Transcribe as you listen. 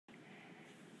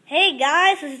Hey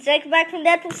guys, this is Jacob back from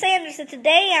Deadpool Sanders, and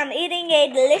today I'm eating a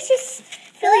delicious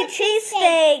Philly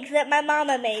cheesesteak that my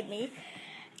mama made me.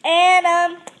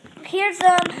 And here's his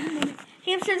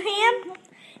ham,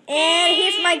 and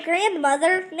here's my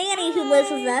grandmother, Nanny, who lives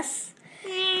with us.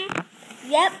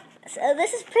 Yep, so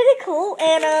this is pretty cool,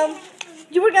 and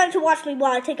you are going to watch me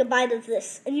while I take a bite of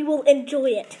this, and you will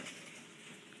enjoy it.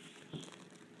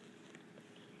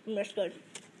 That's good.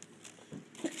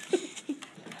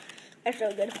 That's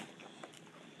so good.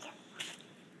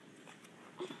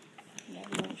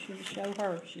 Daddy wants you to show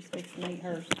her. She's fixing to eat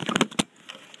hers.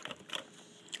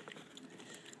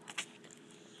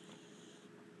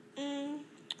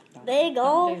 There you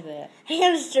go. Don't do that.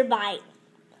 Hamster bite.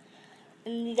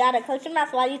 And you gotta close your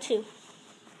mouth while you chew.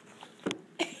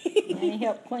 Nanny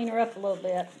help clean her up a little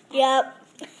bit. Yep.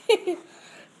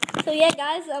 So yeah,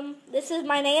 guys, this is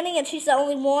my nanny, and she's the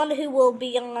only one who will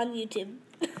be on YouTube.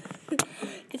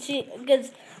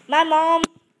 Because my mom,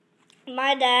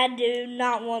 my dad do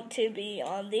not want to be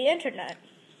on the internet,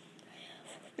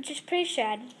 which is pretty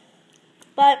sad.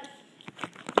 But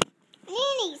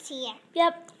Nanny's here.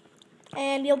 Yep,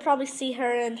 and you'll probably see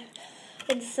her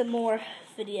in some more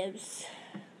videos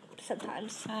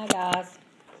sometimes. Hi guys.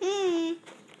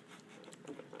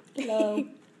 Hello.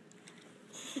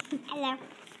 Hello.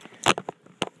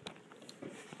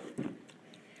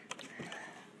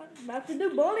 About to do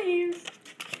bunnies.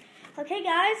 Okay,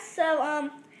 guys. So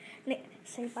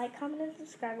say like, comment, and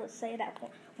subscribe. Let's say it out.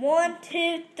 1,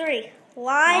 2, 3.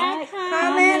 Like,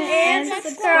 comment, and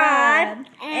subscribe.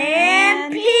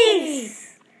 And peace.